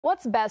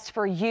What's best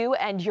for you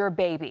and your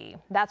baby?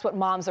 That's what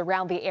moms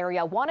around the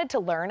area wanted to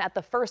learn at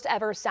the first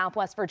ever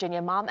Southwest Virginia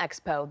Mom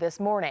Expo this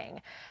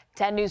morning.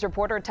 10 News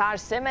reporter Taj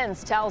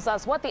Simmons tells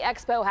us what the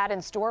expo had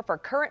in store for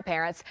current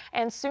parents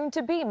and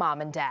soon-to-be mom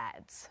and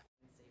dads.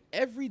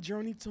 Every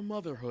journey to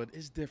motherhood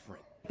is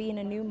different. Being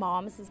a new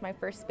mom, this is my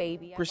first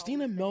baby.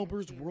 Christina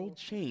Melber's world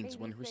changed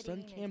when her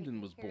son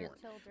Camden was born,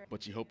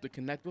 but she hoped to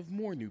connect with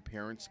more new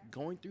parents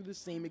going through the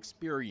same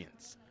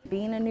experience.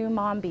 Being a new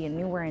mom, being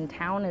newer in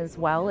town as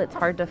well, it's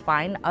hard to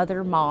find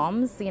other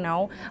moms,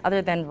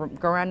 other than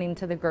running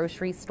to the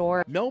grocery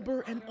store.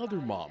 Melber and other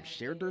moms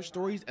shared their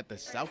stories at the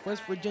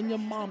Southwest Virginia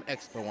Mom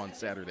Expo on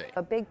Saturday.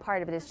 A big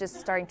part of it is just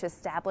starting to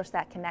establish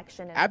that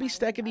connection. Abby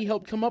Stackety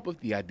helped come up with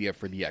the idea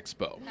for the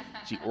expo.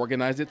 She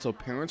organized it so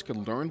parents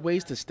could learn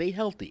ways to stay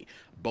healthy,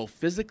 both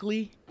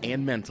physically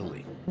and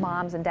mentally.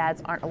 Moms and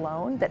dads aren't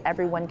alone, that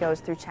everyone goes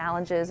through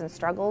challenges and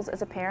struggles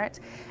as a parent,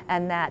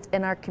 and that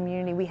in our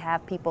community we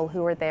have people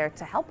who are there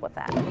to help with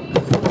that.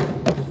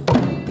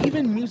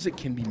 Even music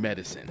can be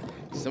medicine.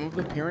 Some of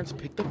the parents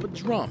picked up a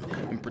drum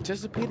and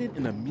participated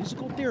in a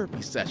musical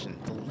therapy session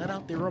to let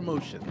out their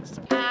emotions.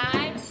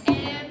 I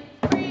am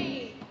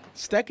free.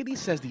 Stackety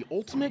says the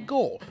ultimate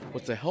goal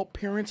was to help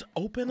parents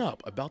open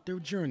up about their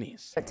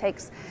journeys. It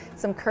takes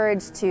some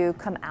courage to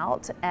come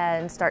out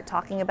and start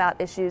talking about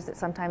issues that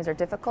sometimes are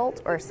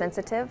difficult or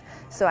sensitive,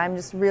 so I'm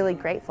just really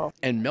grateful.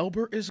 And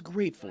Melber is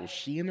grateful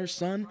she and her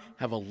son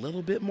have a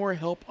little bit more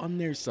help on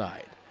their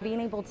side.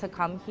 Being able to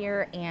come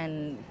here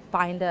and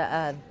find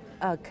a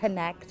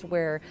connect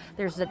where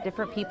there's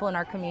different people in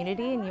our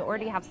community and you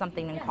already have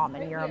something in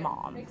common. You're a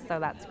mom, so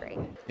that's great.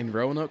 In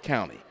Roanoke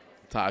County,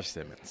 Taj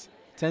Simmons,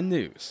 10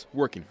 News,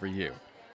 working for you.